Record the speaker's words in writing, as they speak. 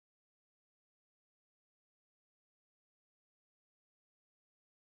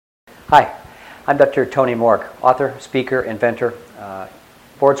Hi, I'm Dr. Tony Mork, author, speaker, inventor,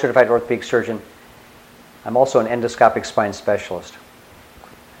 board-certified orthopedic surgeon. I'm also an endoscopic spine specialist.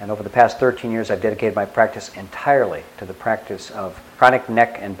 And over the past 13 years, I've dedicated my practice entirely to the practice of chronic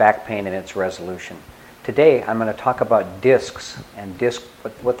neck and back pain and its resolution. Today, I'm going to talk about discs and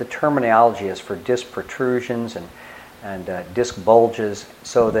what the terminology is for disc protrusions and disc bulges,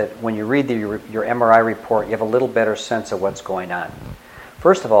 so that when you read your MRI report, you have a little better sense of what's going on.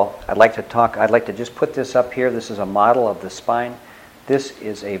 First of all, I'd like to just put this up here. This is a model of the spine. This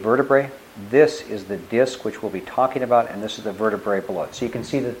is a vertebrae. This is the disc, which we'll be talking about, and this is the vertebrae below it. So you can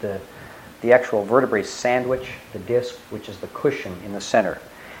see that the actual vertebrae sandwich the disc, which is the cushion in the center.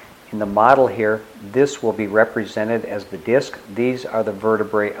 In the model here, this will be represented as the disc. These are the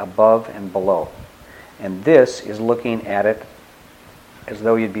vertebrae above and below. And this is looking at it as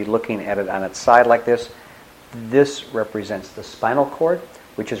though you'd be looking at it on its side like this. This represents the spinal cord,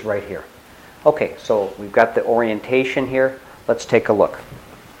 which is right here. Okay, so we've got the orientation here. Let's take a look.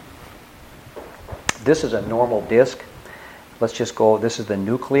 This is a normal disc. Let's just go, this is the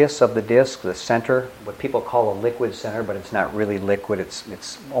nucleus of the disc, the center, what people call a liquid center, but it's not really liquid.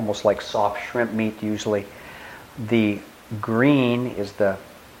 It's almost like soft shrimp meat usually. The green is the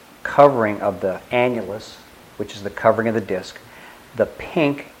covering of the annulus, which is the covering of the disc. The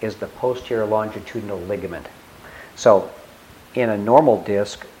pink is the posterior longitudinal ligament. So in a normal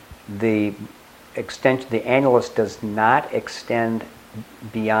disc, the annulus does not extend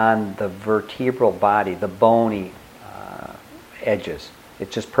beyond the vertebral body, the bony edges.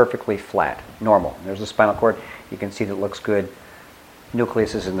 It's just perfectly flat, normal. There's the spinal cord. You can see that it looks good.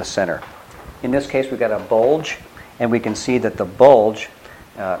 Nucleus is in the center. In this case, we've got a bulge, and we can see that the bulge,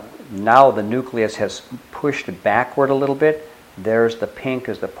 now the nucleus has pushed backward a little bit. There's the pink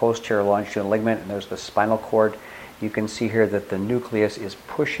is the posterior longitudinal ligament, and there's the spinal cord. You can see here that the nucleus is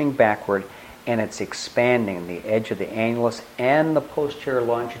pushing backward, and it's expanding the edge of the annulus and the posterior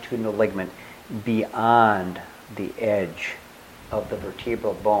longitudinal ligament beyond the edge of the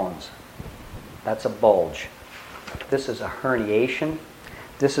vertebral bones. That's a bulge. This is a herniation.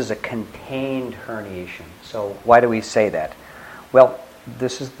 This is a contained herniation. So why do we say that? Well,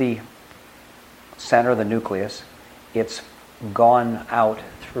 this is the center of the nucleus. It's gone out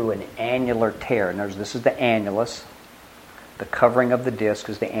through an annular tear. In other words, this is the annulus. The covering of the disc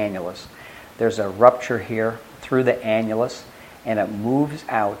is the annulus. There's a rupture here through the annulus, and it moves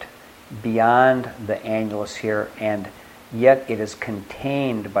out beyond the annulus here, and yet it is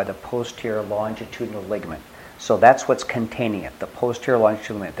contained by the posterior longitudinal ligament. So that's what's containing it, the posterior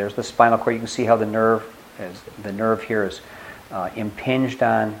longitudinal ligament. There's the spinal cord. You can see how the nerve here is impinged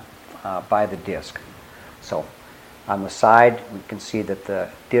on by the disc. So on the side, we can see that the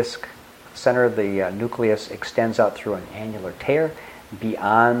disc, center of the nucleus, extends out through an annular tear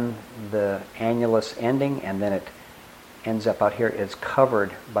beyond the annulus ending, and then it ends up out here. It's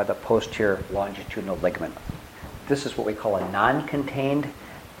covered by the posterior longitudinal ligament. This is what we call a non-contained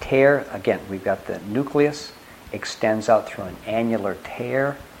tear. Again, we've got the nucleus extends out through an annular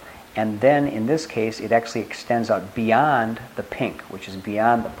tear, and then in this case it actually extends out beyond the pink, which is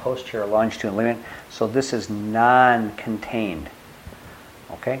beyond the posterior longitudinal ligament. So this is non-contained.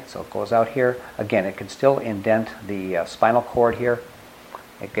 Okay, so it goes out here. Again, it can still indent the spinal cord here.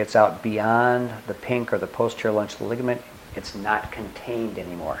 It gets out beyond the pink or the posterior longitudinal ligament. It's not contained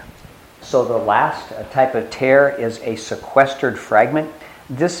anymore. So the last type of tear is a sequestered fragment.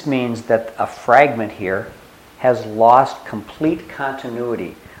 This means that a fragment here has lost complete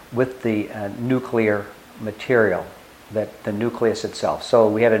continuity with the nuclear material, that the nucleus itself. So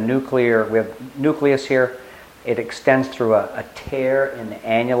we have nucleus here. It extends through a tear in the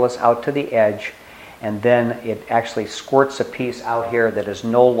annulus out to the edge, and then it actually squirts a piece out here that is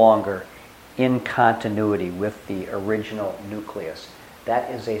no longer in continuity with the original nucleus.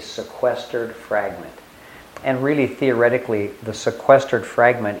 That is a sequestered fragment. And really, theoretically, the sequestered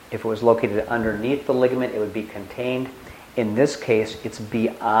fragment, if it was located underneath the ligament, it would be contained. In this case, it's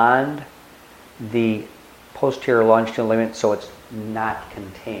beyond the posterior longitudinal ligament, so it's not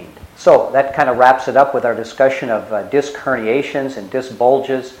contained. So that kind of wraps it up with our discussion of disc herniations and disc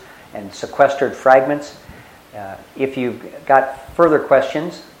bulges and sequestered fragments. If you've got further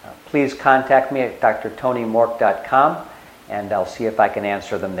questions, please contact me at drtonymork.com, and I'll see if I can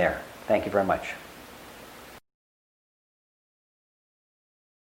answer them there. Thank you very much.